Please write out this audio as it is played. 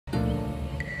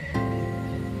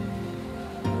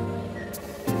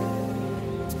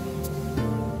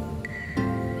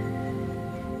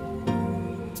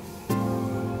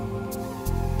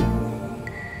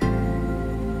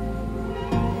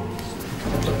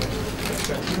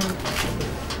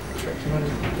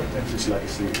It's like a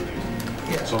sleeve.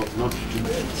 Yeah. So not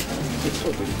it's so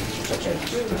big.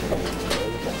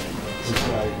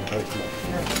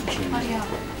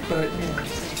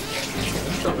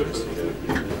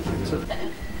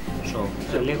 So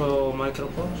λίγο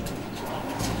micropause.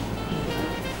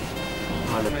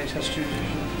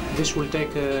 This will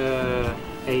take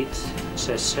 8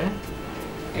 sessions.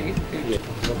 8? Yeah,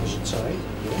 the opposite side.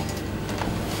 Yeah.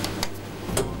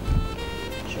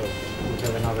 So we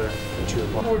have another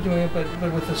tube. We're doing it, but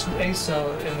with this A cell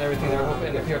and everything, they're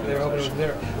hoping, and they're hoping it was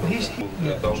there. But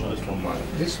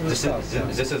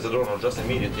This is the donor just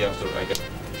immediately after I get.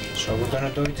 So we're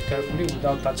gonna do it carefully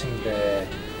without touching the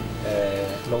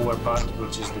lower part,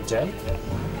 which is the gel.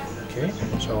 Okay,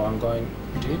 so I'm going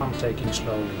deep. I'm taking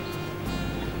slowly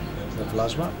the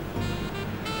plasma.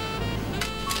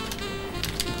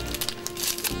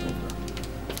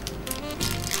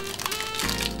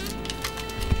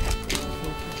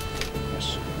 Yes,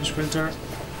 this filter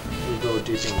will go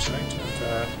deep inside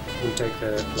and we'll take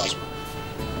the plasma.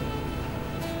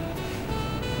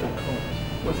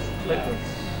 with liquid.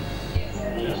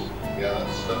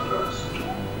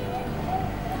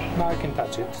 Now I can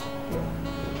touch it.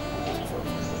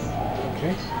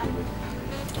 Okay.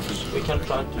 We can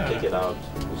try to take it out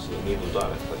with the needle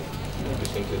directly. You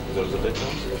think there's a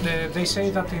difference? They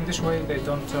say that in this way they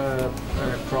don't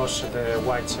cross the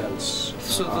white cells.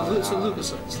 So the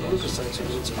leukocytes.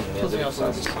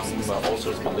 Some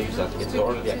authors believe that it's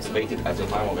already activated at the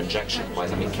time of injection by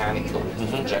the mechanical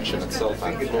injection itself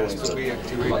and flowing.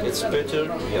 But it's better,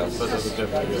 yes.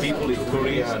 People in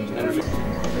Korea and